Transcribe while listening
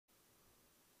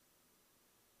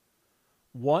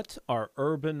What are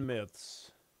urban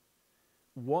myths?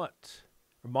 What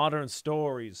are modern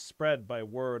stories spread by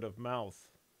word of mouth?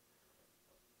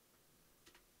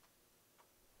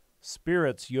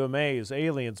 Spirits, UMAs,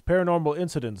 aliens, paranormal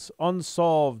incidents,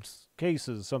 unsolved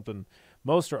cases, something.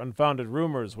 Most are unfounded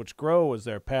rumors which grow as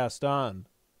they're passed on.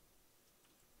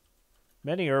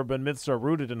 Many urban myths are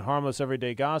rooted in harmless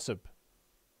everyday gossip.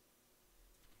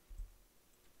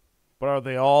 But are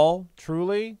they all,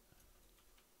 truly?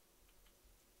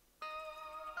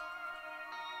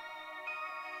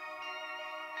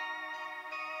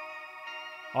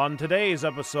 On today's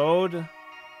episode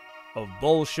of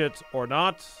Bullshit or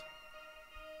Not,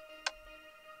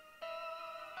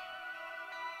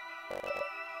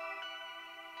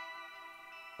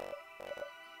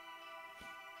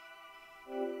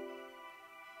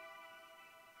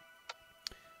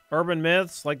 urban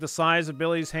myths like the size of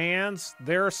Billy's hands,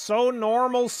 they're so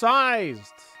normal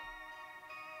sized.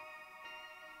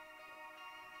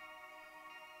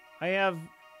 I have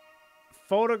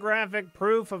photographic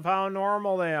proof of how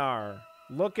normal they are.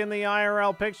 Look in the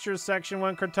IRL pictures section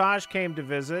when Kratosh came to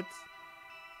visit.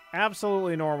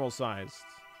 Absolutely normal sized.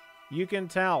 You can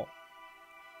tell.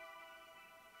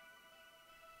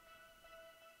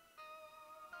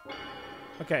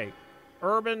 Okay.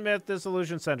 Urban Myth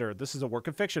Dissolution Center. This is a work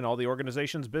of fiction. All the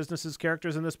organizations, businesses,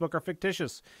 characters in this book are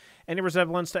fictitious. Any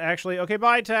resemblance to actually... Okay,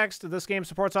 bye, text. This game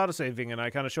supports autosaving, an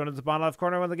icon is shown in the bottom left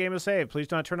corner when the game is saved. Please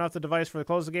do not turn off the device for the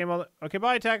close of the game. Okay,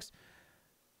 bye, text.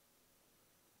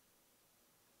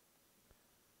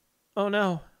 Oh,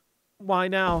 no. Why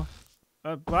now?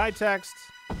 Bye, text.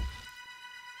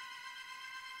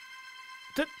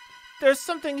 There's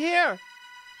something here.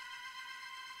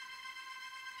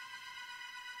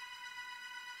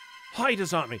 Hide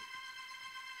us on me.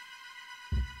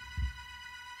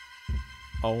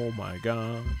 Oh my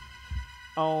god.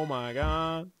 Oh my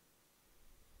god.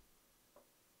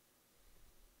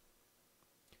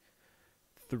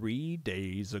 3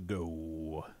 days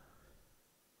ago.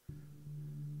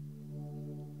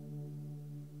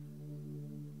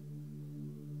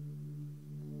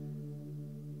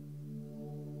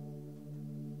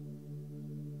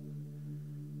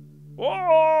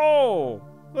 Whoa!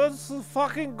 That's the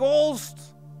fucking ghost!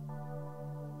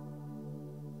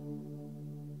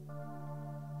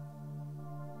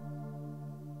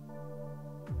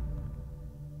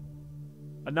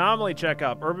 Anomaly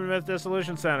checkup. Urban Myth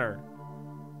Dissolution Center.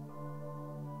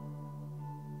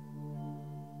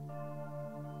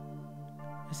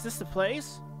 Is this the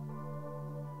place?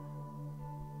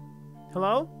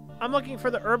 Hello? I'm looking for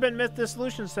the Urban Myth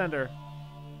Dissolution Center.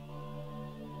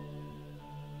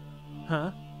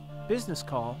 Huh? Business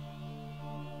call?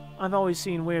 I've always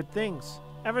seen weird things,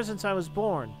 ever since I was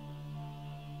born.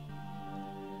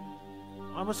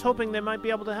 I was hoping they might be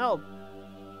able to help.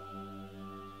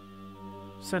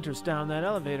 Center's down that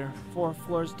elevator, 4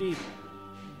 floors deep.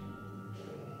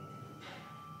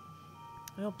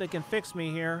 I hope they can fix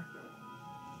me here.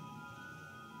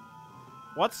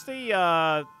 What's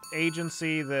the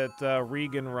agency that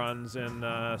Regan runs in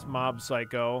Mob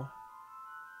Psycho?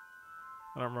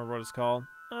 I don't remember what it's called.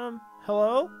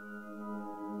 Hello?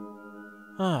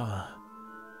 Ah.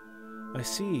 I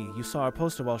see. You saw our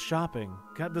poster while shopping.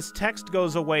 God, this text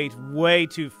goes away way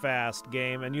too fast,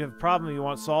 game, and you have a problem you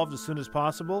want solved as soon as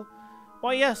possible?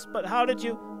 Why, yes, but how did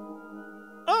you...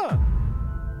 Ah!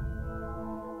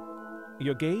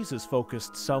 Your gaze is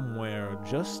focused somewhere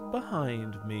just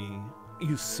behind me.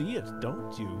 You see it,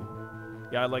 don't you?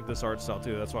 Yeah, I like this art style,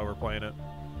 too. That's why we're playing it.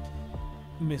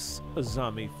 Miss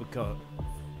Azami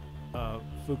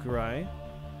Fukurai.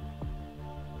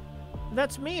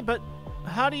 That's me, but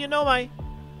how do you know I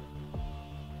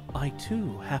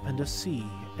too happen to see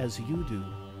as you do.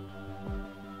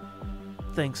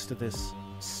 Thanks to this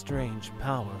strange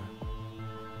power.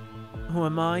 Who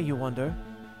am I, you wonder?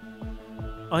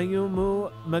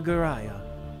 Ayumu Maguraya,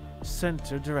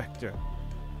 Center Director.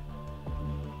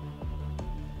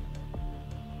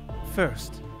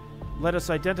 First, let us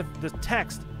identify the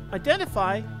text.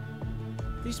 Identify?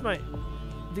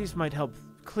 These might help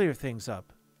clear things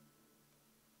up.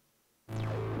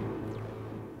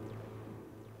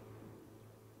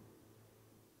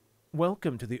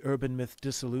 Welcome to the Urban Myth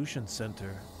Dissolution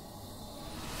Center.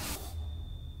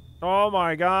 Oh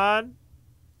my god.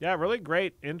 Yeah, really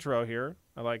great intro here.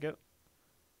 I like it.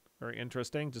 Very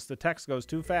interesting. Just the text goes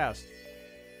too fast.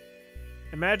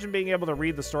 Imagine being able to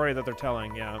read the story that they're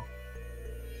telling, yeah.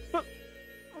 But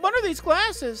what are these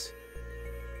glasses?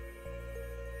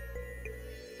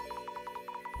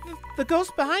 The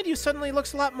ghost behind you suddenly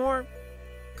looks a lot more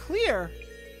clear.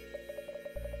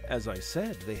 As I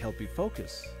said, they help you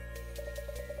focus.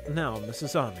 Now,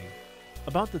 Mrs. Ami,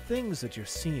 About the things that you're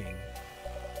seeing.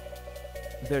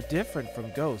 They're different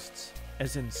from ghosts,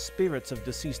 as in spirits of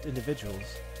deceased individuals.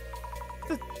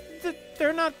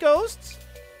 They're not ghosts?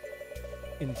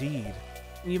 Indeed,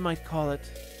 you might call it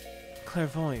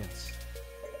clairvoyance.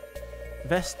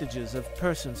 Vestiges of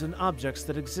persons and objects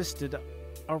that existed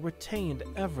are retained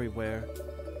everywhere.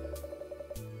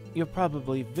 You're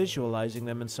probably visualizing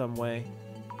them in some way.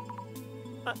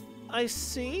 I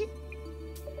see?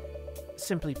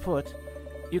 Simply put,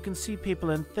 you can see people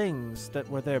and things that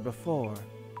were there before.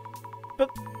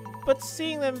 But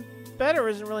seeing them better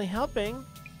isn't really helping.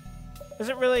 Is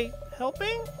it really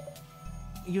helping?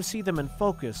 You see them in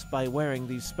focus by wearing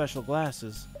these special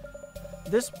glasses.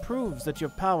 This proves that your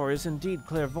power is indeed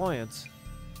clairvoyance.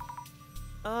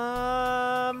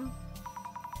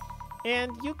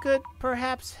 And you could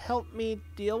perhaps help me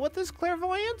deal with this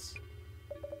clairvoyance?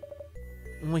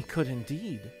 We could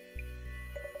indeed.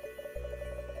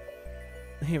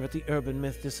 Here at the Urban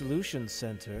Myth Dissolution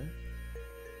Center,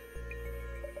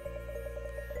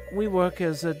 we work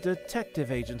as a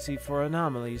detective agency for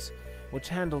anomalies, which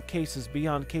handle cases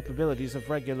beyond capabilities of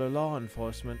regular law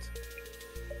enforcement.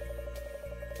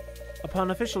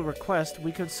 Upon official request,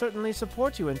 we could certainly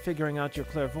support you in figuring out your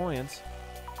clairvoyance.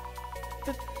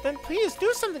 Then please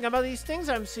do something about these things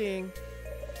I'm seeing.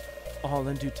 All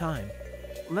in due time.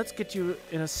 Let's get you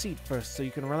in a seat first so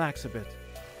you can relax a bit.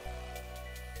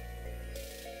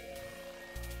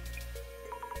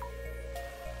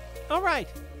 All right.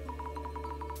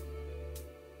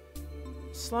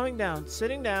 Slowing down,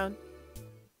 sitting down.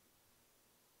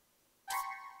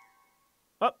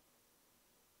 Up.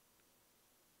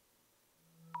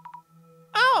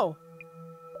 Oh!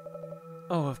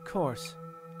 Oh, of course.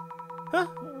 Huh?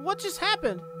 What just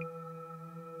happened?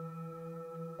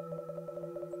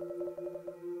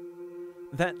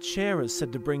 That chair is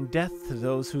said to bring death to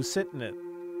those who sit in it.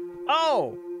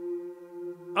 Oh!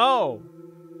 Oh!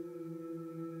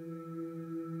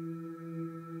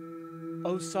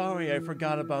 Oh, sorry, I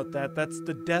forgot about that. That's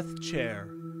the death chair.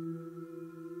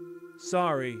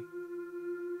 Sorry.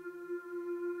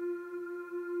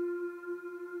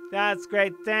 That's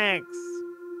great, thanks.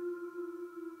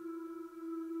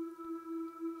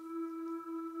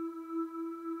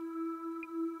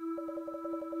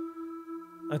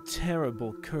 A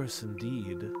terrible curse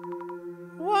indeed.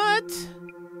 What?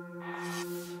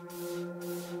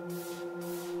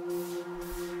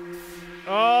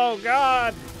 Oh,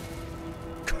 God!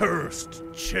 Cursed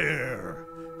chair.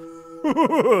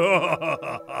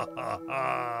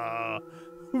 I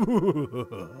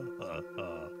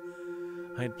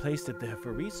had placed it there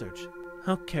for research.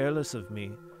 How careless of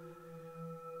me.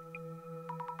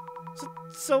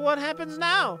 So what happens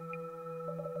now?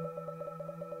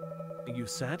 You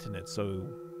sat in it, so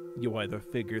you either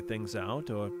figure things out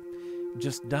or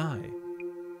just die.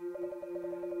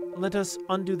 Let us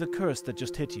undo the curse that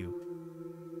just hit you.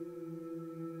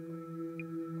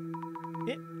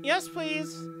 Yes,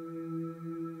 please.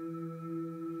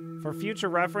 For future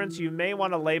reference, you may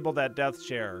want to label that death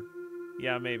chair.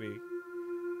 Yeah, maybe.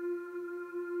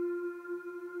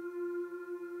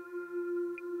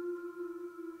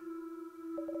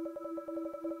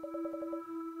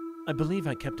 I believe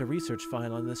I kept a research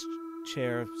file on this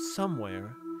chair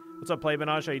somewhere. What's up, Play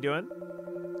Binoche? How you doing?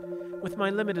 With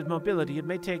my limited mobility, it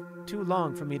may take too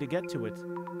long for me to get to it.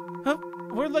 Huh?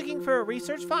 We're looking for a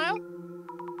research file?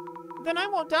 Then I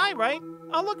won't die, right?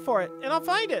 I'll look for it, and I'll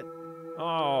find it.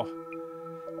 Oh.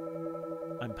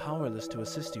 I'm powerless to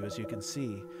assist you, as you can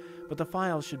see, but the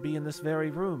file should be in this very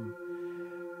room.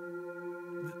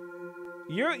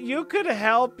 You could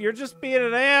help. You're just being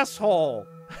an asshole.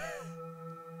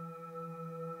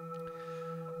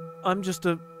 I'm just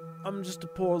a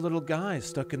poor little guy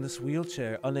stuck in this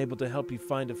wheelchair, unable to help you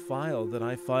find a file that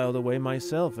I filed away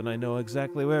myself, and I know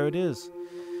exactly where it is.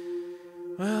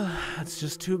 Well, that's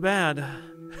just too bad.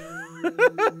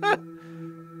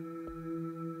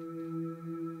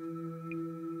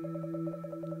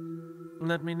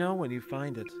 Let me know when you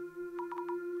find it.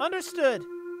 Understood.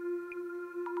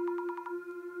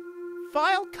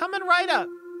 File coming right up.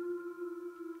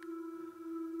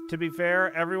 To be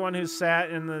fair, everyone who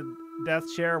sat in the death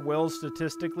chair will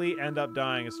statistically end up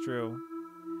dying. It's true.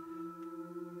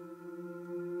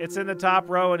 It's in the top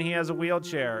row and he has a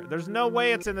wheelchair. There's no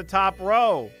way it's in the top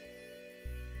row.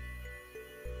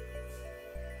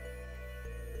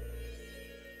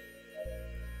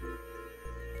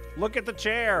 Look at the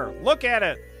chair. Look at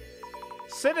it.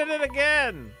 Sit in it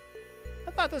again.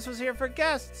 I thought this was here for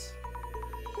guests.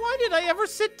 Why did I ever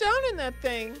sit down in that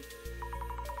thing?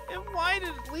 And why did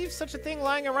it leave such a thing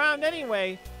lying around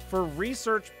anyway? For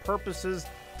research purposes,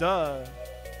 duh.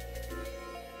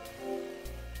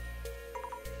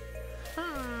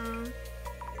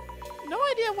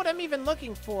 idea what I'm even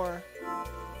looking for.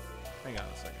 Hang on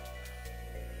a second.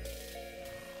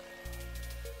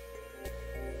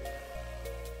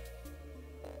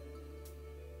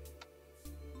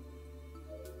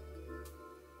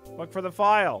 Look for the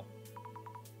file.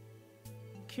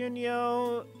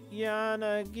 Kunyo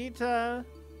Yanagita,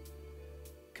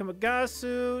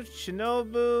 Kamagasu,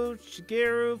 Shinobu,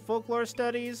 Shigeru, Folklore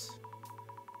Studies.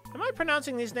 Am I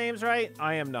pronouncing these names right?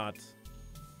 I am not.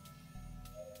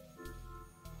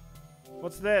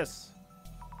 What's this?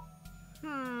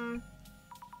 No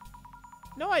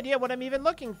idea what I'm even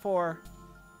looking for.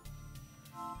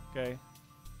 Okay.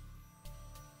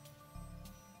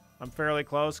 I'm fairly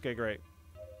close. Okay, great.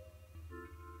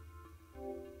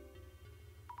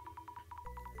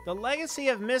 The Legacy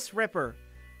of Miss Ripper.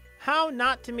 How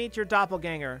not to meet your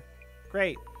doppelganger.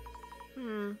 Great.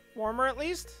 Warmer at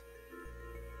least?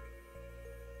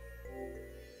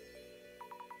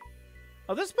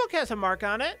 Oh, this book has a mark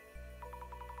on it.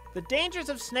 The Dangers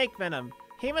of Snake Venom.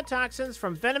 Hemotoxins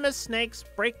from venomous snakes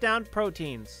break down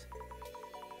proteins.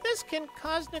 This can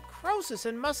cause necrosis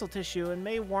in muscle tissue and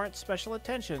may warrant special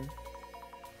attention.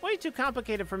 Way too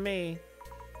complicated for me.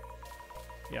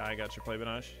 Yeah, I got you, Play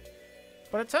Binoche.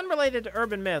 But it's unrelated to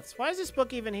urban myths. Why is this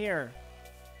book even here?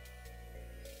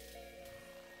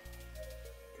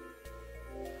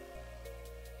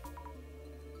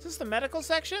 Is this the medical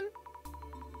section?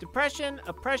 Depression,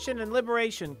 oppression, and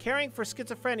liberation. Caring for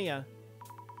schizophrenia.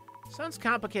 Sounds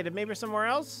complicated. Maybe somewhere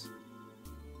else?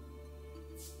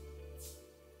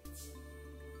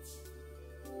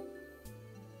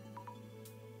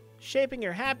 Shaping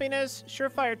your happiness.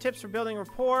 Surefire tips for building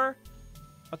rapport.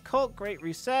 Occult Great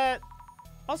Reset.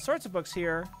 All sorts of books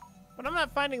here. But I'm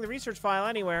not finding the research file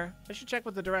anywhere. I should check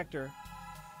with the director.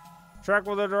 Check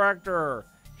with the director.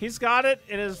 He's got it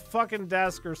in his fucking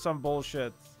desk or some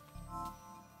bullshit.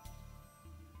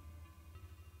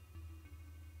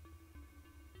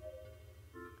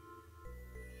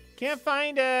 Can't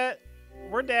find it.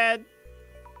 We're dead.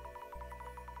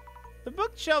 The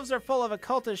bookshelves are full of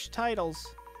occultish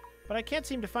titles, but I can't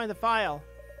seem to find the file.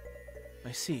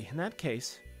 I see. In that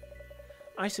case,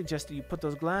 I suggested you put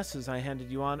those glasses I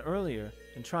handed you on earlier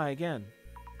and try again.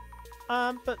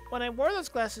 But when I wore those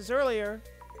glasses earlier,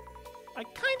 I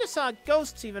kind of saw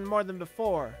ghosts even more than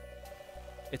before.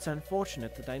 It's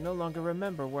unfortunate that I no longer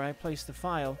remember where I placed the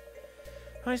file.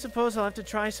 I suppose I'll have to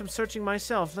try some searching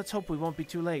myself. Let's hope we won't be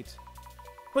too late.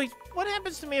 Wait, what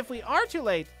happens to me if we are too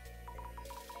late?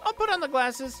 I'll put on the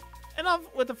glasses, and I'll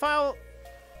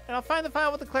find the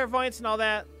file with the clairvoyance and all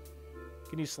that.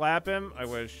 Can you slap him? I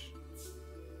wish.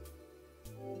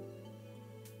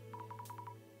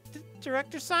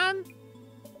 Director-san?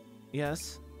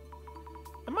 Yes?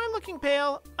 Am I looking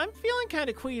pale? I'm feeling kind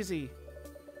of queasy.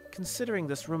 Considering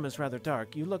this room is rather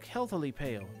dark, you look healthily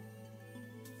pale.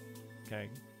 Okay.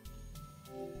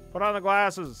 Put on the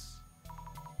glasses.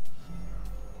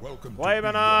 Welcome Play to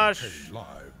Binoche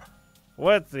Live.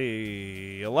 with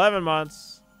the 11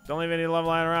 months. Don't leave any love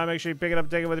lying around. Make sure you pick it up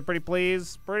and take it with you, pretty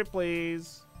please. Pretty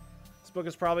please. This book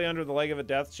is probably under the leg of a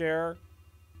death chair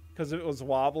because it was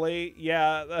wobbly.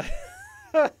 Yeah.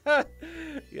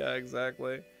 Yeah,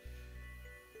 exactly.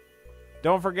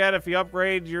 Don't forget, if you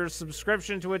upgrade your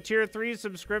subscription to a tier 3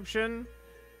 subscription,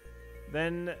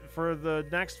 then for the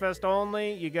NextFest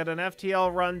only, you get an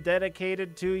FTL run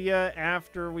dedicated to you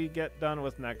after we get done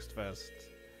with NextFest.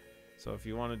 So if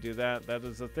you want to do that, that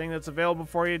is a thing that's available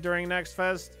for you during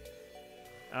NextFest.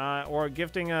 Or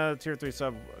gifting a tier 3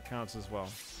 sub counts as well.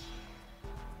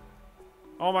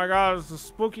 Oh my god, it's a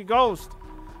spooky ghost.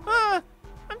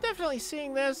 I'm definitely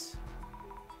seeing this.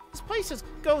 This place has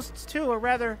ghosts too, or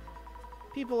rather,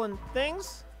 people and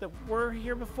things that were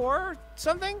here before or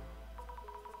something.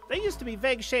 They used to be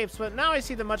vague shapes, but now I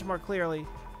see them much more clearly.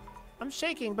 I'm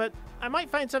shaking, but I might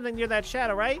find something near that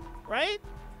shadow, right? Right?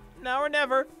 Now or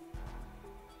never.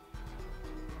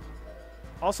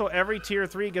 Also, every tier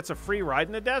 3 gets a free ride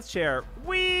in a death chair.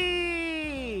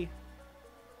 Whee!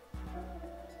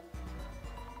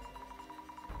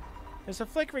 There's a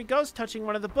flickery ghost touching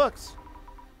one of the books.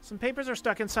 Some papers are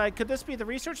stuck inside. Could this be the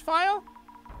research file?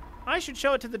 I should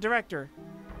show it to the director.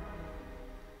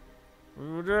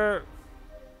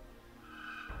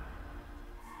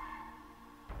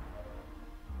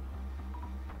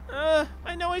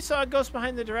 I know I saw a ghost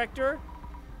behind the director.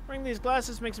 Wearing these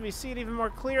glasses makes me see it even more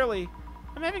clearly.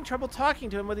 I'm having trouble talking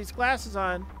to him with these glasses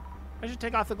on. I should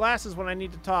take off the glasses when I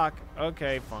need to talk.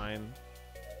 Okay, fine.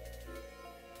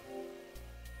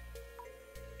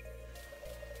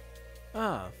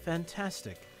 Ah,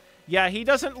 fantastic. Yeah, he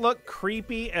doesn't look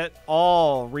creepy at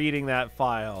all reading that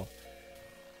file.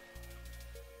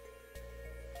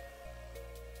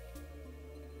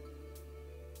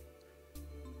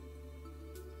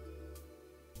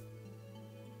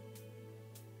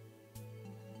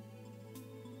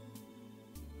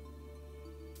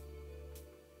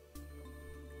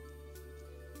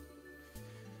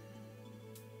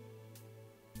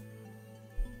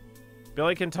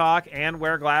 Billy can talk and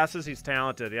wear glasses. He's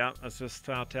talented. Yeah, that's just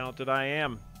how talented I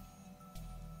am.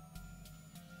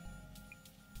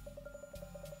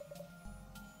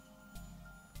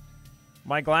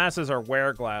 My glasses are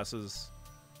wear glasses.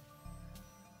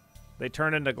 They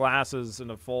turn into glasses in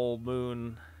a full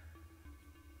moon.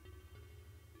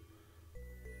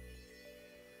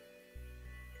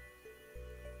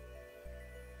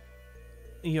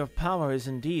 Your power is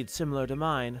indeed similar to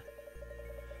mine.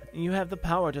 You have the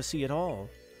power to see it all.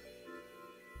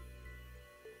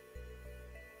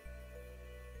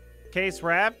 Case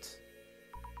wrapped.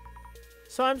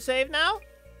 So I'm saved now?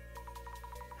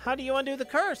 How do you undo the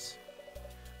curse?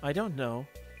 I don't know.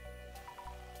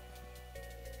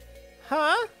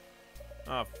 Huh?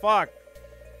 Oh, fuck.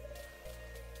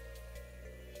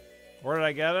 Where did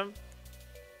I get him?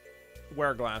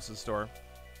 Wear glasses store.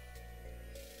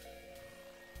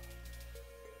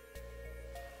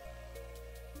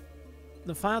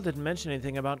 The file didn't mention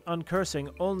anything about uncursing,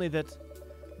 only that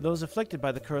those afflicted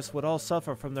by the curse would all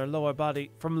suffer from their lower body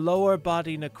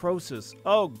necrosis.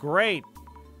 Oh, great.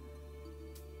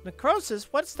 Necrosis?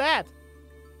 What's that?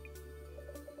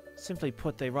 Simply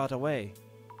put, they rot away.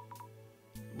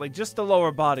 Like just the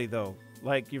lower body though.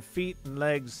 Like your feet and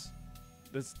legs.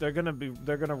 They're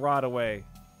gonna rot away.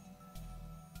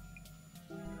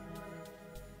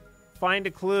 Find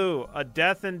a clue. A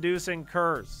death-inducing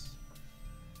curse.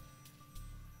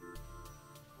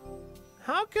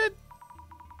 How could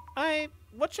I...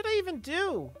 What should I even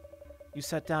do? You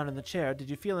sat down in the chair.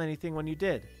 Did you feel anything when you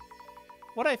did?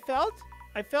 What I felt?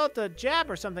 I felt a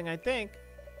jab or something, I think.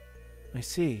 I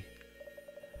see.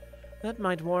 That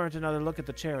might warrant another look at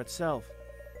the chair itself.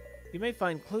 You may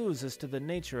find clues as to the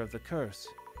nature of the curse.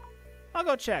 I'll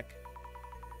go check.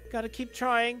 Gotta keep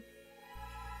trying.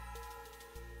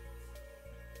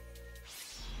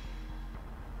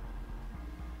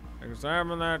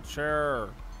 Examine that chair.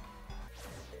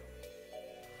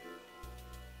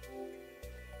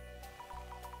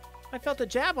 I felt a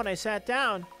jab when I sat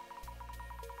down.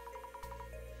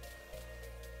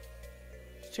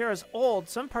 This chair is old.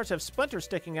 Some parts have splinters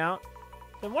sticking out.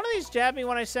 Did one of these jab me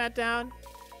when I sat down?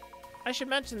 I should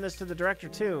mention this to the director,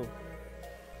 too.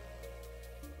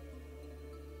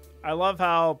 I love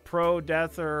how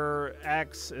pro-deather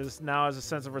X is now has a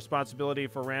sense of responsibility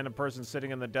for a random person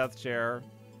sitting in the death chair.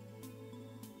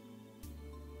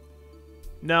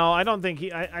 No, I don't think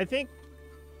he... I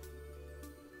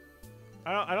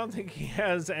don't think he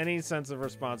has any sense of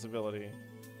responsibility.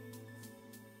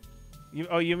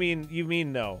 You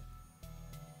mean no.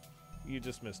 You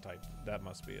just mistyped. That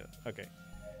must be it. Okay.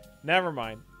 Never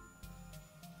mind.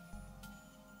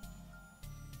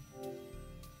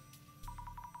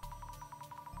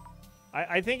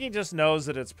 I think he just knows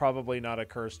that it's probably not a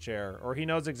cursed chair. Or he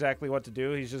knows exactly what to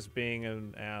do. He's just being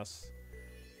an ass.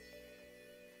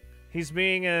 He's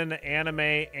being an anime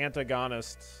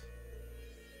antagonist.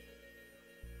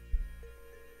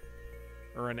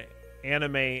 Or an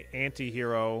anime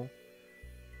anti-hero.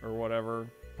 Or whatever,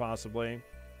 possibly.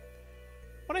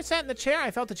 When I sat in the chair,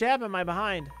 I felt a jab in my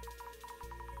behind.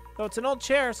 Though it's an old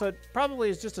chair, so it probably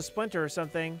is just a splinter or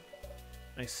something.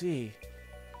 I see.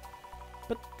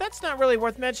 But that's not really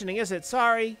worth mentioning, is it?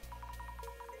 Sorry.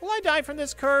 Will I die from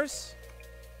this curse?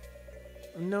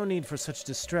 No need for such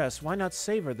distress. Why not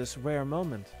savor this rare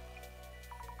moment?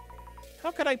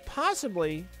 How could I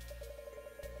possibly...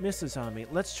 Mrs. Ami,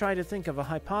 let's try to think of a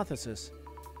hypothesis.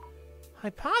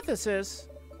 Hypothesis?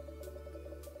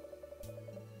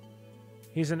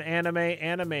 He's an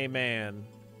anime man.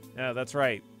 Yeah, that's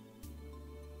right.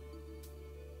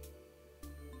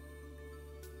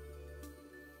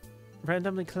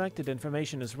 Randomly collected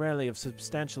information is rarely of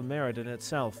substantial merit in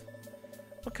itself.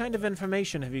 What kind of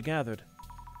information have you gathered?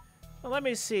 Well, let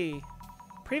me see.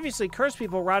 Previously, cursed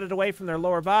people rotted away from their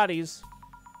lower bodies.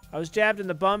 I was jabbed in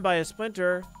the bum by a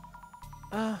splinter.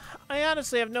 I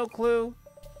honestly have no clue.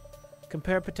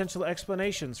 Compare potential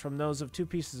explanations from those two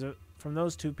pieces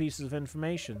of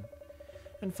information,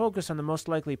 and focus on the most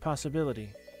likely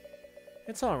possibility.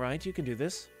 It's all right. You can do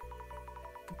this.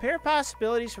 Compare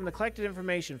possibilities from the collected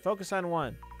information. Focus on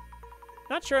one.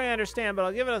 Not sure I understand, but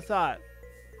I'll give it a thought.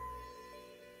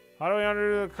 How do we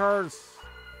undo the curse?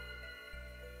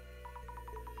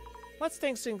 Let's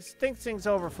think things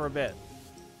over for a bit.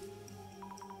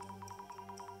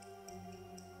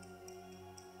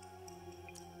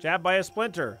 Jabbed by a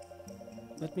splinter.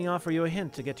 Let me offer you a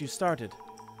hint to get you started.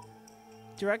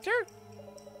 Director?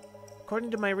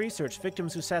 According to my research,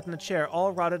 victims who sat in the chair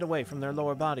all rotted away from their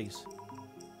lower bodies.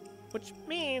 Which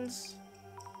means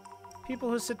people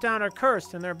who sit down are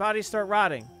cursed and their bodies start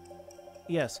rotting.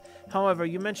 Yes. However,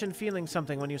 you mentioned feeling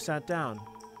something when you sat down.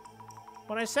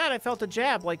 When I sat, I felt a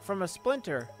jab, like from a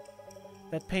splinter.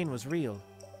 That pain was real.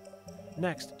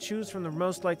 Next, choose from the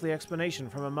most likely explanation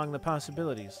from among the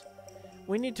possibilities.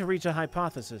 We need to reach a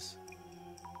hypothesis.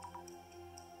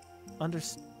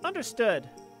 Understood.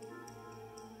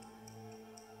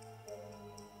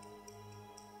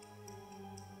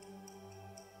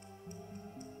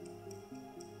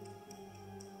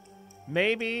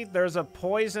 Maybe there's a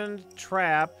poisoned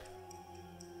trap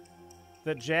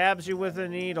that jabs you with a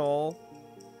needle,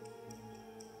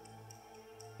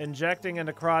 injecting a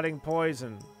necrotic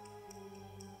poison.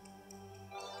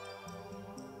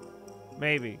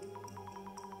 Maybe.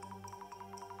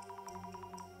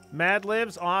 Mad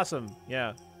Libs? Awesome.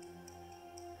 Yeah.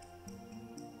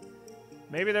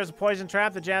 Maybe there's a poison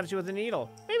trap that jabs you with a needle.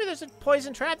 Maybe there's a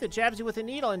poison trap that jabs you with a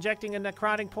needle, injecting a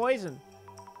necrotic poison.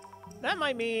 That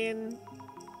might mean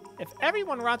if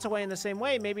everyone rots away in the same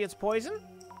way, maybe it's poison?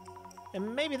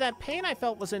 And maybe that pain I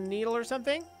felt was a needle or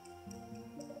something?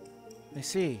 I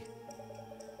see.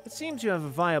 It seems you have a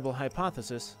viable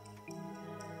hypothesis.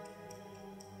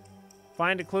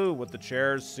 Find a clue with the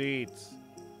chair's seats.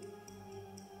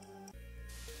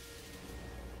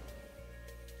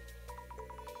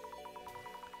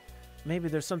 Maybe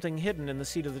there's something hidden in the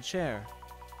seat of the chair.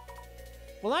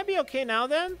 Will I be okay now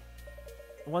then?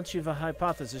 Once you have a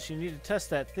hypothesis, you need to test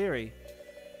that theory.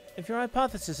 If your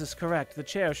hypothesis is correct, the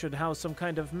chair should house some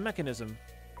kind of mechanism.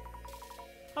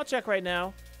 I'll check right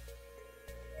now.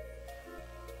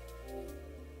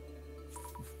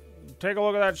 Take a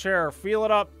look at that chair. Feel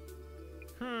it up.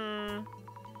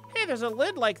 Hey, there's a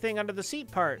lid-like thing under the seat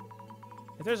part.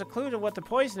 If there's a clue to what the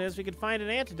poison is, we could find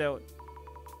an antidote.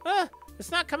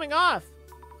 It's not coming off.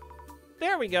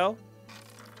 There we go.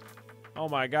 Oh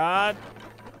my god.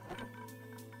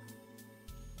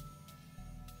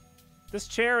 This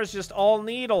chair is just all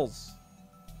needles.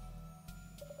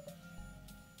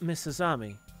 Miss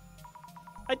Azami.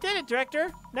 I did it,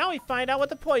 Director. Now we find out what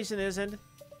the poison is and...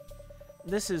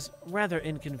 This is rather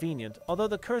inconvenient. Although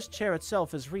the cursed chair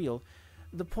itself is real,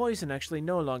 the poison actually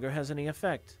no longer has any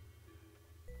effect.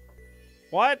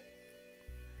 What?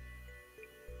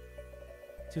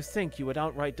 To think you would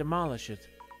outright demolish it.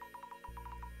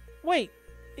 Wait,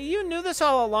 you knew this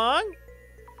all along?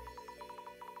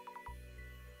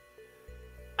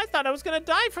 I thought I was gonna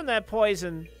die from that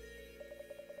poison.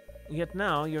 Yet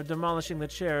now, your demolishing the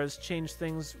chair has changed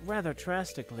things rather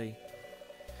drastically.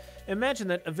 Imagine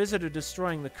that a visitor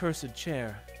destroying the cursed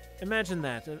chair. Imagine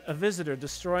that, a visitor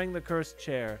destroying the cursed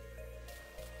chair.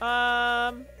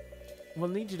 We'll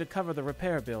need you to cover the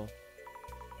repair bill.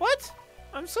 What?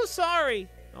 I'm so sorry.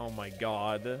 Oh my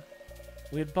god.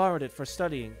 We had borrowed it for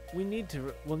studying. We'll need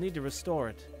to restore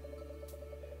it.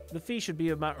 The fee should be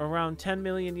about around 10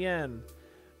 million yen.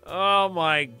 Oh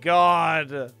my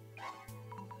god.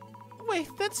 Wait,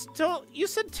 that's still... You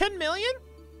said 10 million?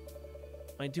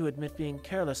 I do admit being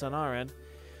careless on our end.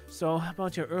 So, how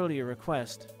about your earlier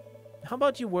request? How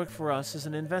about you work for us as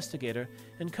an investigator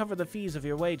and cover the fees of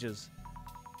your wages?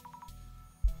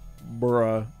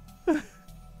 Bruh.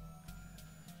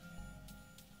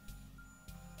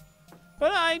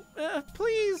 But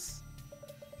please.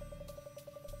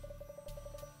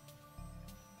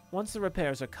 Once the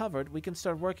repairs are covered, we can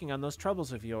start working on those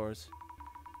troubles of yours.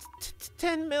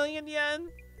 10 million yen?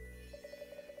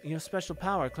 Your special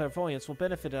power, clairvoyance, will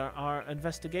benefit our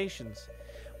investigations.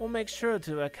 We'll make sure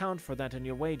to account for that in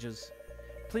your wages.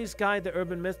 Please guide the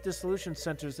Urban Myth Dissolution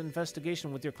Center's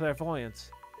investigation with your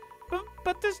clairvoyance.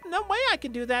 But there's no way I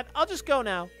can do that. I'll just go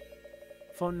now.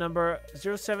 Phone number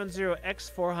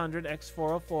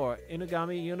 070-X400-X404,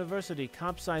 Inugami University,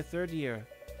 Comp Sci 3rd year.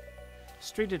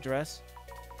 Street address.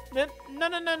 No.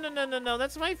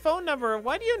 That's my phone number.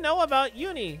 Why do you know about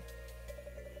Uni?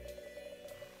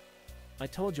 I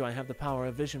told you I have the power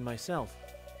of vision myself.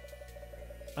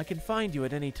 I can find you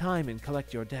at any time and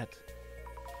collect your debt.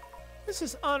 This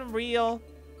is unreal.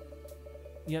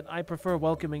 Yet I prefer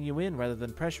welcoming you in rather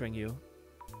than pressuring you.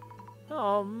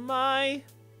 Oh my.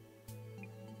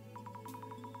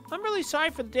 I'm really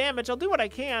sorry for the damage. I'll do what I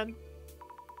can.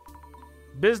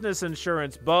 Business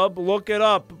insurance, bub. Look it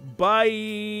up.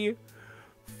 Bye.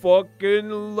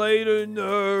 Fucking later,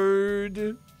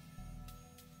 nerd.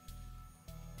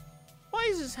 Why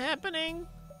is this happening?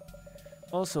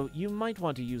 Also, you might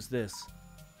want to use this.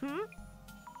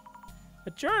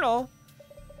 A journal?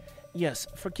 Yes,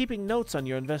 for keeping notes on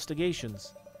your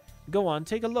investigations. Go on,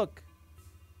 take a look.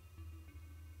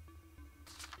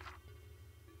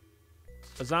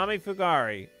 Azami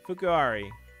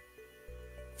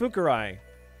Fukurai.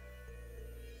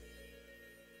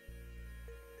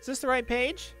 Is this the right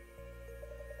page?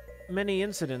 Many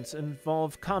incidents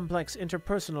involve complex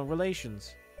interpersonal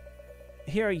relations.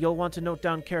 Here, you'll want to note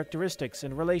down characteristics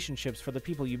and relationships for the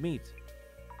people you meet.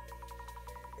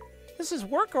 This is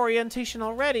work orientation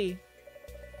already.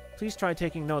 Please try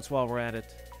taking notes while we're at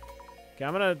it. Okay,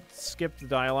 I'm gonna skip the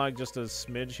dialogue just a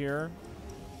smidge here.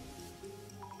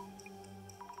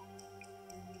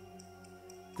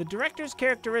 The director's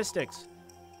characteristics.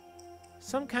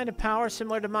 Some kind of power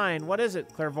similar to mine. What is it?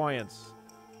 Clairvoyance.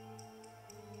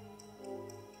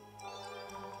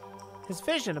 His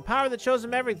vision, a power that shows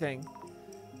him everything.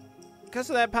 Because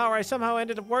of that power, I somehow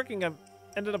ended up working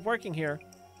here.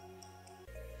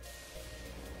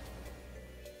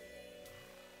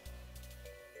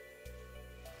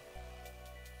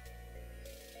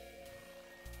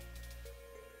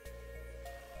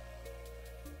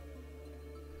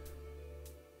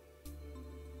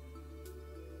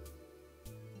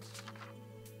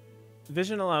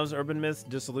 Vision allows Urban Myth's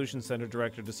Dissolution Center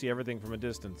director to see everything from a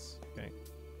distance. Okay.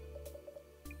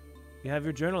 You have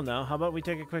your journal now. How about we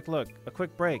take a quick look? A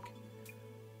quick break.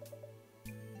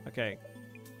 Okay.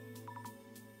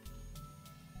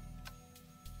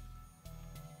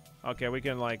 Okay, we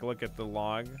can, like, look at the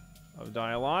log of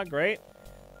dialogue, right?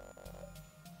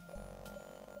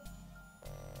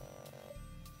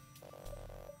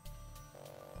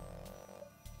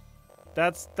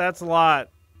 That's a lot.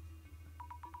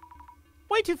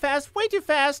 Way too fast, way too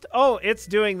fast. Oh, it's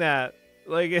doing that.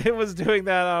 Like, it was doing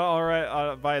that all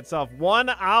right by itself. 1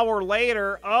 hour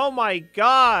later. Oh, my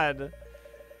God.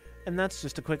 And that's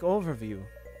just a quick overview.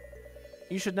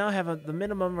 You should now have the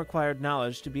minimum required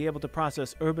knowledge to be able to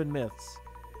process urban myths.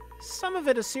 Some of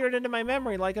it is seared into my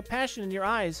memory like a passion in your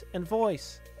eyes and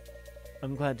voice.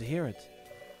 I'm glad to hear it.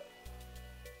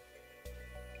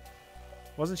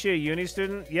 Wasn't she a uni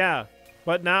student? Yeah.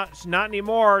 But now, not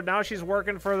anymore. Now she's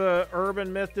working for the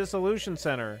Urban Myth Dissolution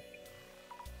Center.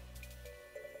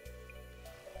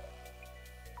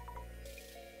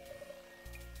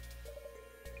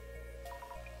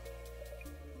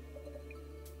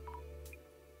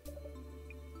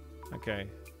 Okay.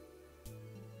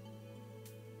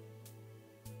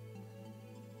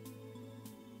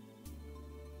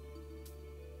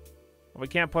 We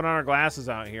can't put on our glasses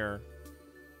out here.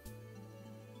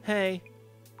 Hey.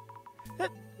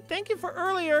 Thank you for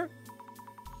earlier.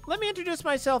 Let me introduce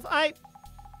myself.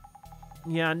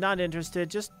 Yeah, not interested.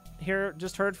 Just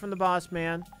heard from the boss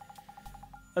man.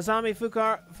 Azami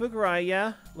Fukurai,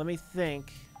 yeah? Let me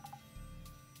think.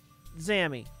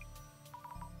 Zami.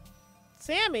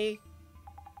 Sammy?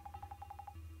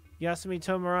 Yasumi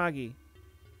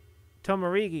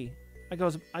Tomarigi.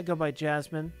 I go by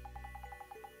Jasmine.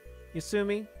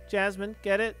 Yasumi, Jasmine,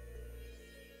 get it?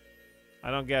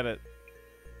 I don't get it.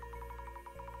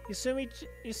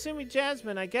 Yasumi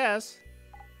Jasmine, I guess.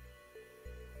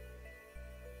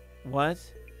 What?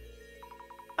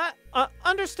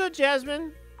 Understood,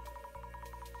 Jasmine.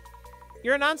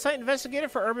 You're an on-site investigator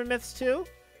for urban myths too?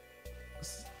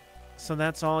 So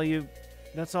that's all you.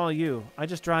 I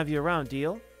just drive you around,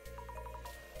 deal?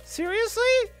 Seriously?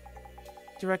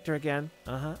 Director again.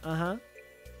 Uh-huh.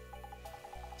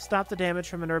 Stop the damage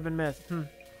from an urban myth.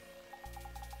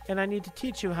 And I need to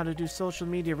teach you how to do social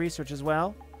media research as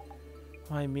well.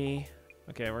 Why me?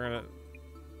 Okay, we're gonna...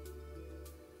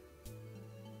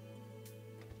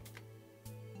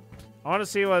 I want to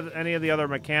see what any of the other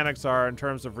mechanics are in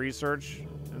terms of research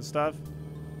and stuff.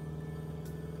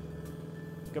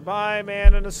 Goodbye,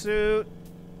 man in a suit.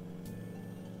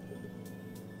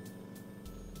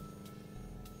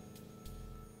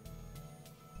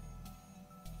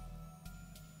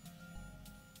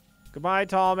 Goodbye,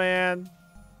 tall man.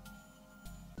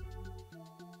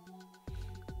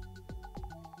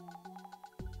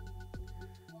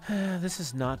 This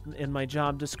is not in my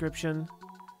job description.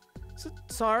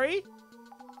 Sorry?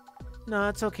 No,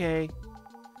 it's okay.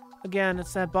 Again,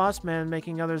 it's that boss man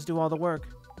making others do all the work.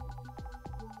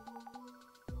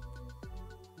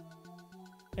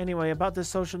 Anyway, about this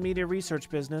social media research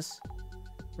business.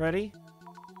 Ready?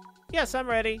 Yes, I'm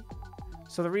ready.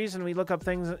 So the reason we look up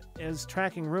things is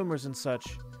tracking rumors and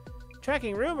such.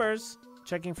 Tracking rumors?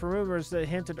 Checking for rumors that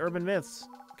hint at urban myths.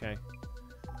 Okay.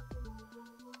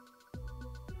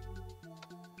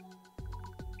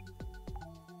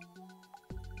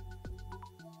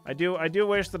 I do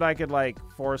wish that I could, like,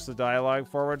 force the dialogue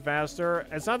forward faster.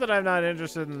 It's not that I'm not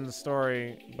interested in the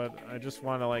story, but I just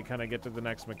want to, like, kind of get to the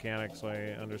next mechanic so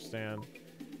I understand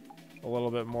a little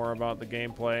bit more about the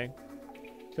gameplay.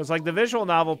 Because, like, the visual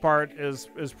novel part is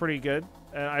pretty good.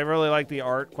 And I really like the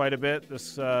art quite a bit.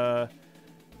 This anime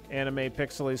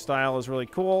pixely style is really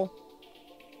cool.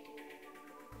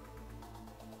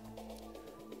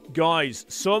 Guys,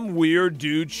 some weird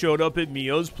dude showed up at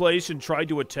Mio's place and tried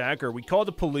to attack her. We called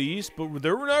the police, but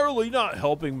they're really not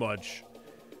helping much.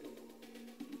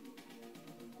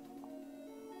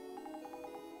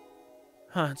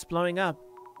 Huh, it's blowing up.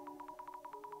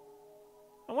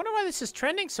 I wonder why this is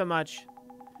trending so much.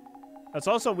 That's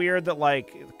also weird that,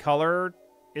 like, color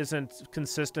isn't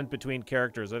consistent between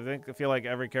characters. I feel like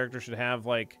every character should have,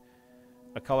 like,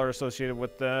 a color associated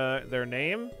with their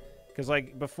name. Because,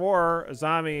 like, before,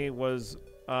 Azami was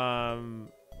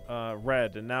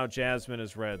red, and now Jasmine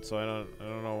is red. So I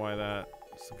don't know why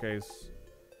that's the case.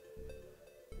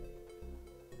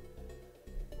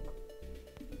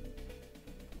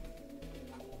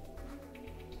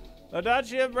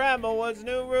 Adachi of Bramblewood's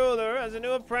new ruler as a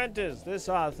new apprentice. This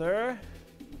author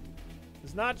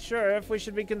is not sure if we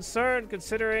should be concerned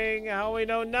considering how we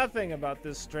know nothing about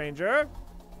this stranger.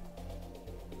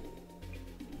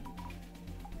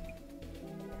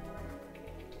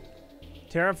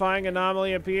 Terrifying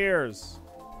anomaly appears.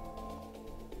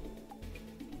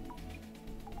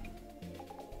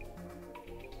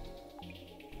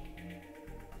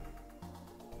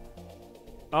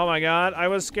 Oh my god, I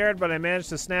was scared, but I managed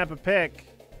to snap a pic.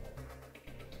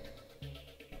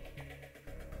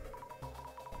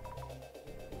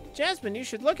 Jasmine, you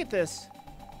should look at this.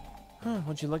 Huh,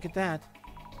 would you look at that?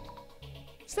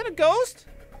 Is that a ghost?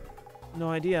 No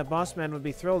idea. Bossman would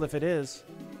be thrilled if it is.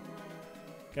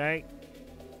 Okay.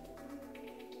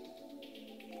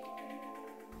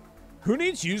 Who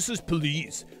needs useless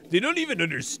police? They don't even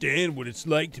understand what it's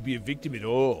like to be a victim at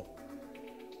all.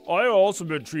 I've also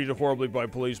been treated horribly by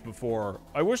police before.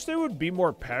 I wish they would be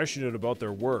more passionate about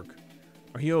their work.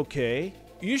 Are you okay?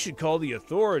 You should call the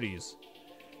authorities.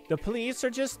 The police are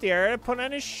just there to put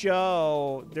on a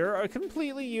show. They're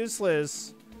completely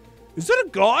useless. Is that a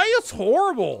guy? That's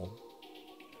horrible.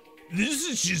 This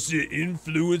is just an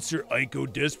influencer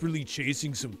Aiko desperately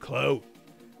chasing some clout.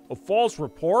 A false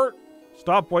report?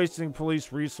 Stop wasting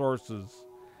police resources.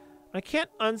 I can't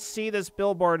unsee this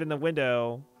billboard in the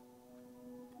window.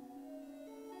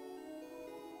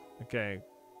 Okay.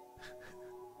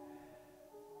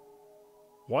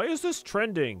 Why is this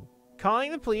trending?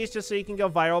 Calling the police just so you can go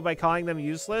viral by calling them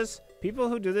useless? People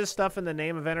who do this stuff in the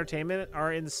name of entertainment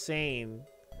are insane.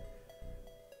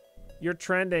 You're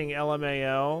trending,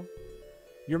 LMAO.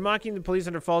 You're mocking the police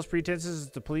under false pretenses.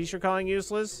 It's the police you're calling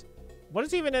useless? What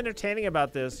is even entertaining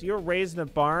about this? You were raised in a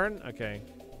barn? Okay.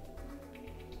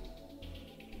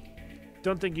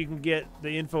 Don't think you can get the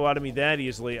info out of me that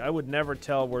easily. I would never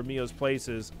tell where Mio's place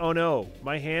is. Oh no,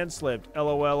 my hand slipped.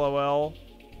 LOLOL.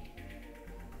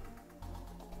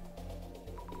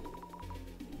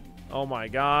 Oh my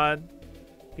god.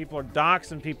 People are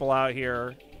doxing people out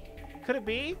here. Could it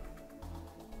be?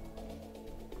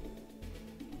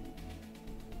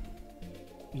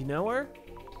 You know her?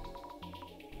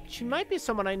 She might be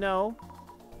someone I know.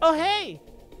 Oh, hey!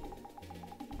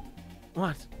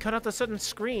 What? Cut out the sudden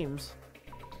screams.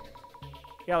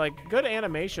 Yeah, like, good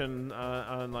animation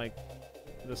on, like,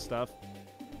 this stuff.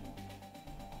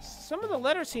 Some of the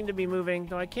letters seem to be moving,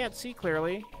 though I can't see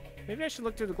clearly. Maybe I should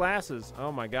look through the glasses.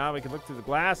 Oh my god, we can look through the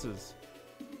glasses.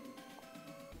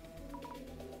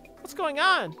 What's going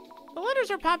on? The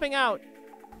letters are popping out.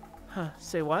 Huh,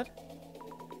 say what?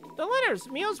 The letters!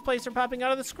 Mio's place are popping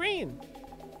out of the screen.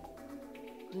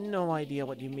 No idea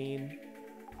what you mean.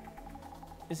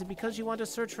 Is it because you want to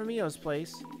search for Mio's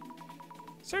place?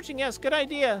 Searching, yes, good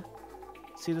idea.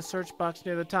 See the search box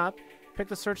near the top? Pick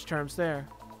the search terms there.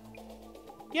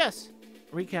 Yes.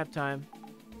 Recap time.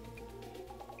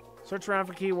 Search around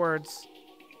for keywords.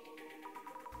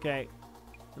 Okay.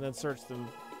 And then search them.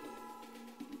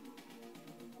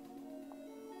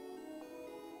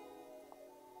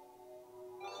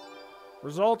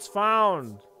 Results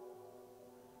found.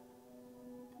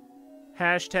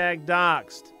 Hashtag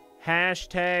doxed.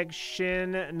 Hashtag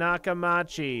Shin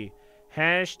Nakamachi.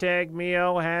 Hashtag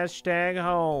Mio. Hashtag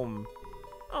home.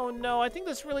 Oh no, I think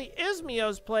this really is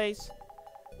Mio's place.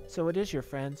 So it is your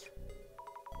friend's?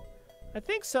 I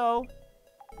think so.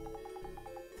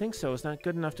 Think so is not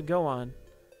good enough to go on.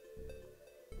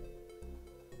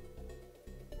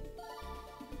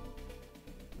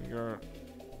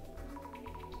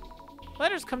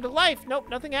 Letters come to life. Nope,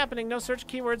 nothing happening. No search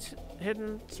keywords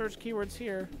hidden. Search keywords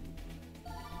here.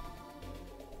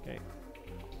 Okay.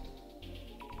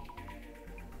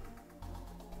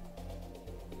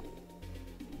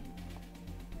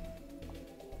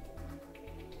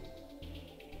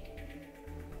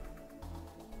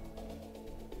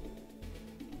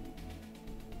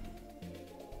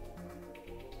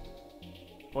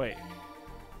 Wait.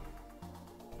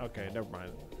 Okay, never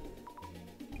mind.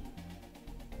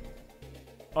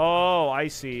 Oh, I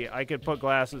see. I could put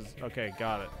glasses. Okay,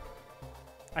 got it.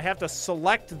 I have to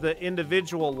select the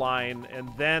individual line and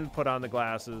then put on the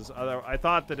glasses. I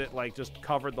thought that it like just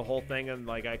covered the whole thing and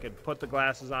like I could put the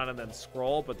glasses on and then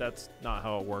scroll, but that's not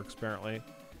how it works apparently.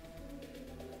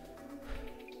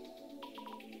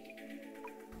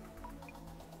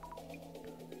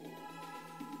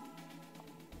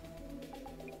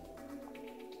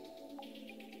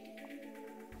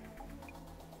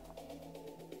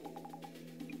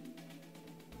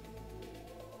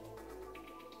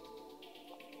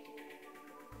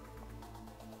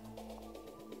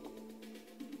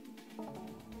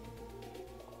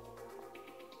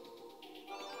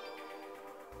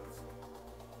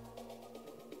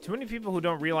 Too many people who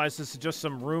don't realize this is just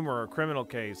some rumor or criminal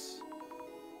case.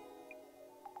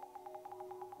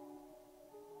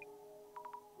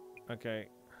 Okay.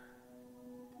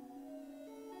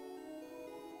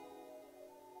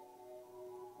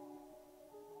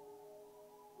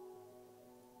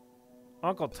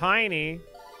 Uncle Tiny?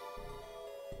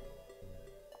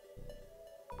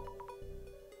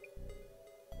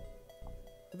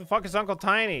 Who the fuck is Uncle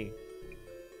Tiny?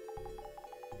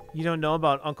 You don't know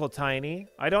about Uncle Tiny?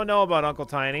 I don't know about Uncle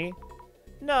Tiny.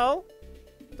 No.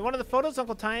 The one of the photos,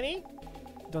 Uncle Tiny?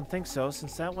 Don't think so,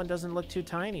 since that one doesn't look too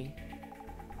tiny.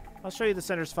 I'll show you the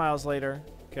center's files later.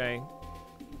 Okay.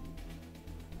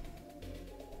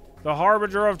 The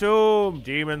Harbinger of Doom!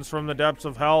 Demons from the depths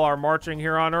of hell are marching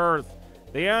here on Earth.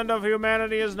 The end of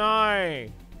humanity is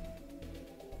nigh!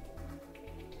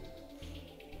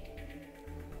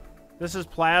 This is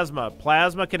Plasma.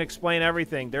 Plasma can explain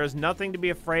everything. There is nothing to be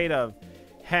afraid of.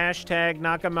 Hashtag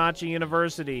Nakamachi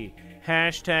University.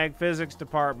 Hashtag Physics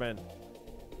Department.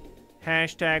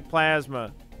 Hashtag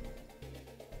Plasma.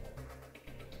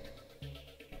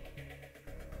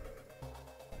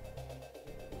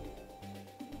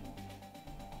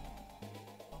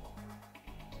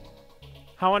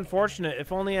 How unfortunate.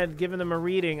 If only I'd given them a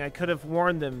reading, I could have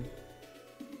warned them.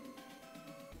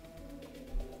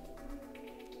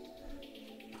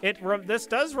 This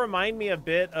does remind me a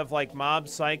bit of like Mob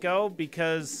Psycho,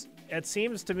 because it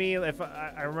seems to me, if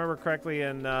I remember correctly,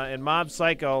 in Mob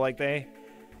Psycho, like they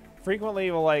frequently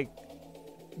will like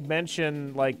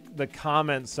mention like the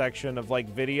comment section of like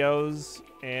videos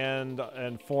and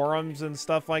forums and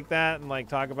stuff like that, and like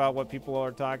talk about what people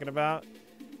are talking about.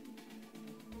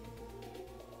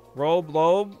 Robe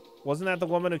Loeb, wasn't that the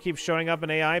woman who keeps showing up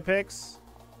in AI pics?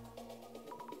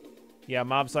 Yeah,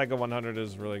 Mob Psycho 100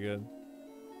 is really good.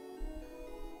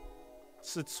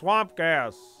 It's swamp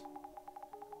gas.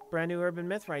 Brand new urban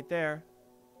myth right there.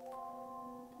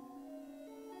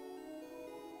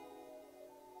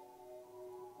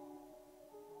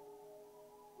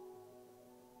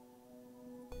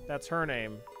 That's her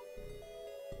name.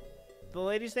 The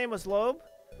lady's name was Loeb?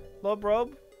 Loeb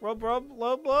Robe? Robe Robe?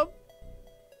 Loeb Loeb?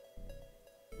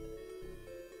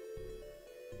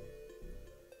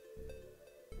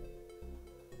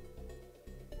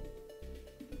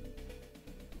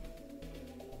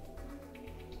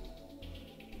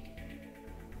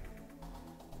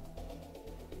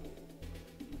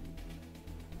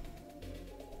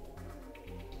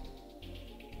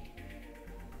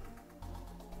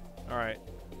 All right.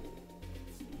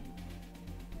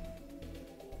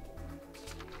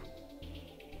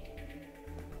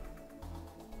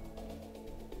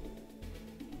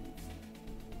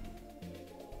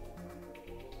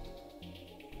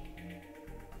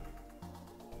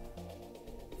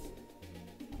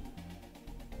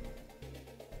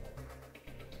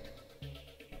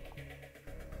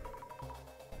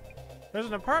 There's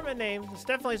an apartment name. This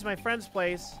definitely is my friend's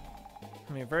place.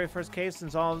 I mean, very first case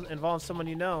involves someone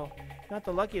you know. Not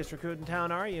the luckiest recruit in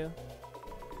town, are you?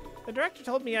 The director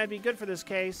told me I'd be good for this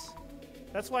case.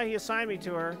 That's why he assigned me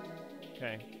to her.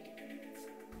 Okay.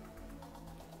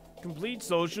 Complete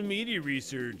social media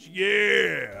research.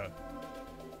 Yeah!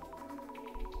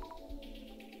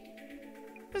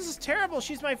 This is terrible.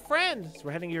 She's my friend. So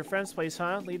we're heading to your friend's place,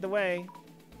 huh? Lead the way.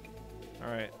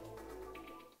 All right.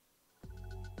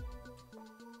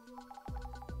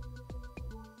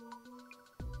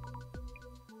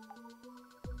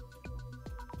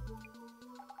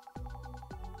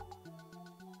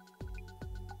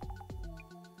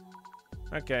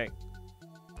 Okay.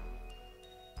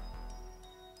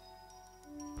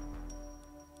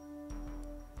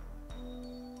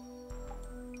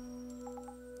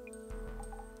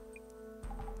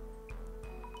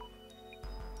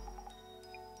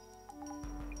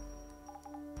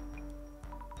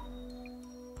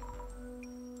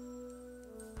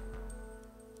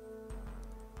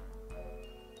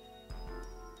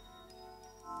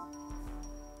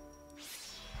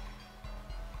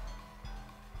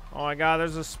 Oh my god,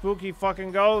 there's a spooky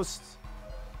fucking ghost.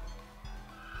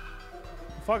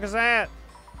 The fuck is that?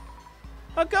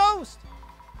 A ghost!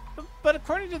 But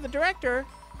according to the director,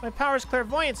 my power is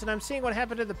clairvoyance and I'm seeing what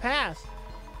happened in the past.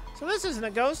 So this isn't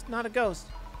a ghost, not a ghost.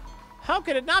 How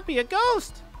could it not be a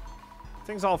ghost?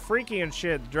 Thing's all freaky and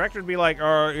shit. The director would be like,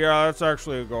 yeah, that's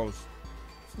actually a ghost.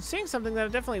 I'm seeing something that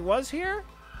it definitely was here?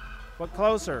 Look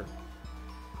closer.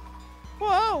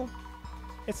 Whoa!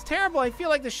 It's terrible. I feel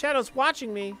like the shadow's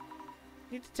watching me.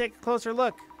 Need to take a closer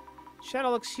look.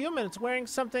 Shadow looks human. It's wearing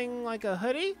something like a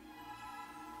hoodie?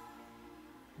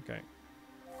 Okay.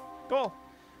 Cool.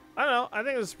 I don't know. I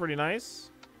think this is pretty nice.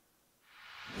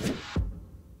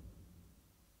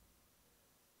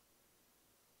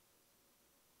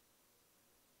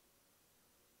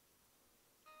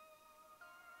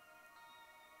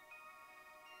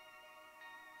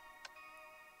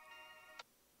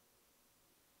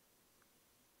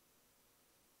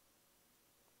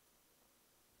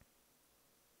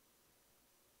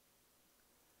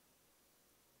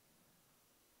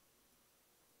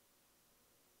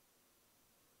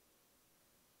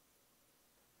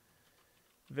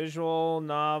 Visual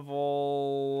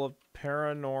novel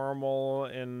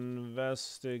paranormal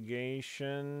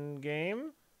investigation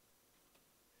game.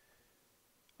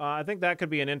 I think that could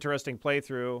be an interesting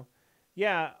playthrough.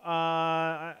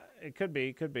 Yeah, it could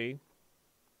be. Could be.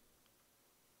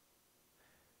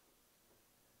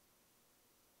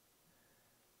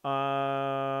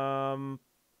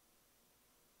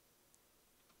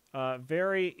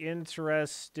 Very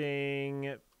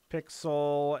interesting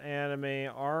pixel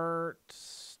anime art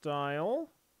style.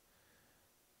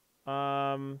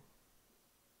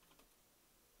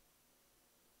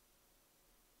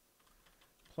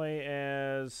 Play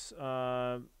as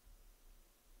not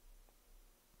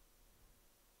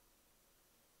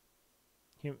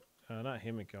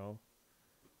Himiko.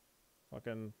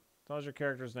 Fucking, what was your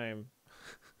character's name?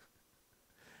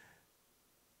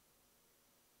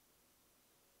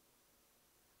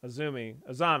 Azami.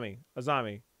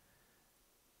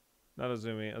 Not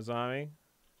Azumi, Azami.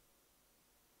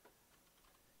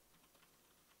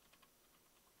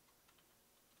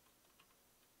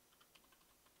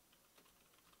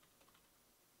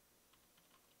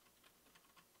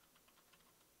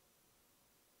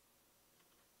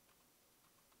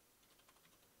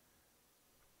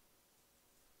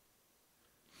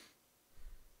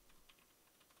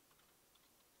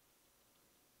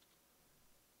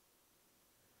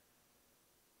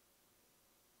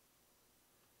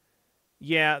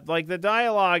 Yeah, like the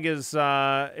dialogue is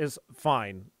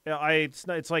fine.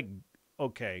 It's like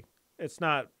okay. It's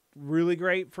not really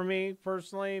great for me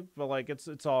personally, but like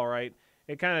it's all right.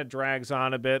 It kind of drags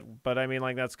on a bit, but I mean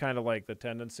like that's kind of like the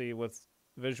tendency with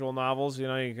visual novels, you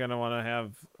know, you're going to want to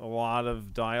have a lot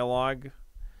of dialogue.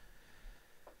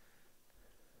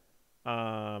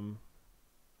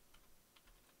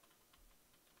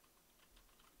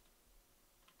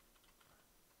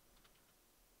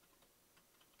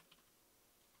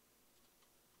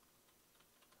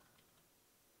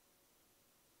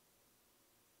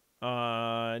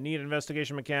 Neat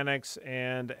investigation mechanics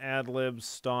and ad-lib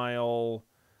style.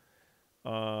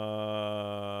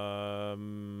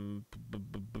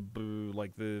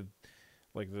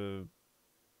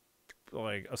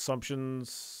 Like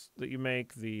assumptions that you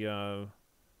make, the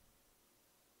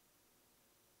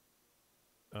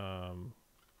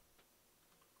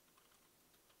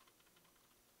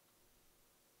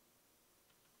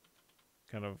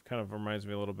kind of reminds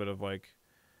me a little bit of like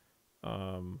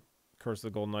Curse of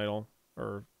the Golden Idol,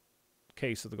 or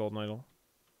Case of the Golden Idol.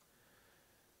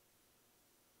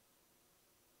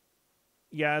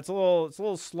 Yeah, it's a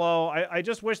little slow. I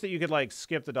just wish that you could like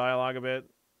skip the dialogue a bit.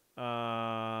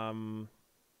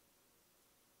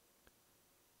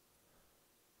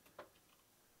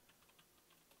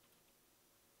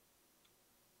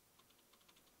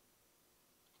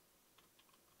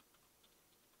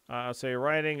 I'll say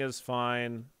writing is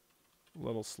fine, a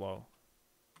little slow.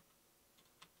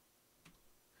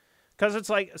 Because it's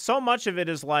like, so much of it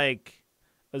is like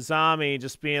Azami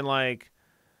just being like,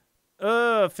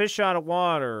 fish out of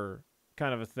water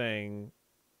kind of a thing,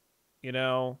 you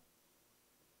know?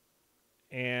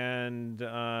 And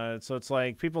so it's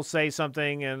like people say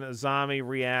something and Azami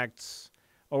reacts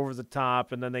over the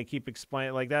top, and then they keep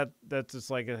explaining like that. That's just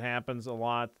like, it happens a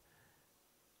lot.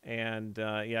 And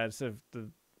yeah, it's if the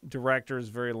director is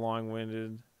very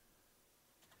long-winded.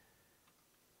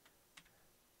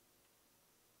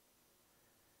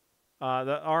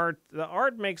 The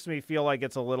art makes me feel like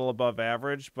it's a little above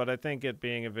average, but I think it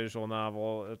being a visual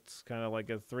novel, it's kind of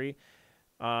like a 3.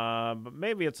 But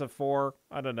maybe it's a 4.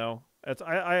 I don't know. It's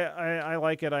I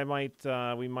like it. I might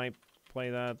we might play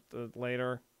that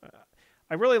later.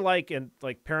 I really like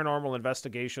paranormal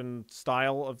investigation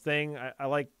style of thing. I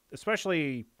like,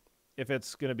 especially if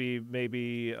it's going to be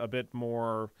maybe a bit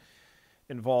more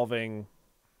involving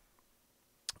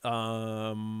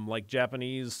like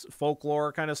Japanese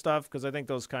folklore kind of stuff, because I think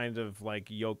those kind of like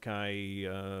yokai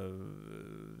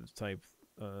type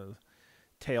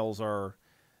tales are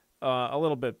a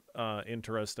little bit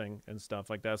interesting and stuff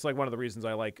like that. It's like one of the reasons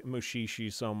I like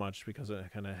Mushishi so much, because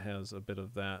it kind of has a bit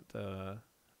of that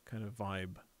kind of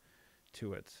vibe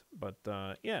to it. But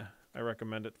yeah, I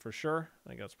recommend it for sure. I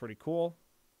think that's pretty cool.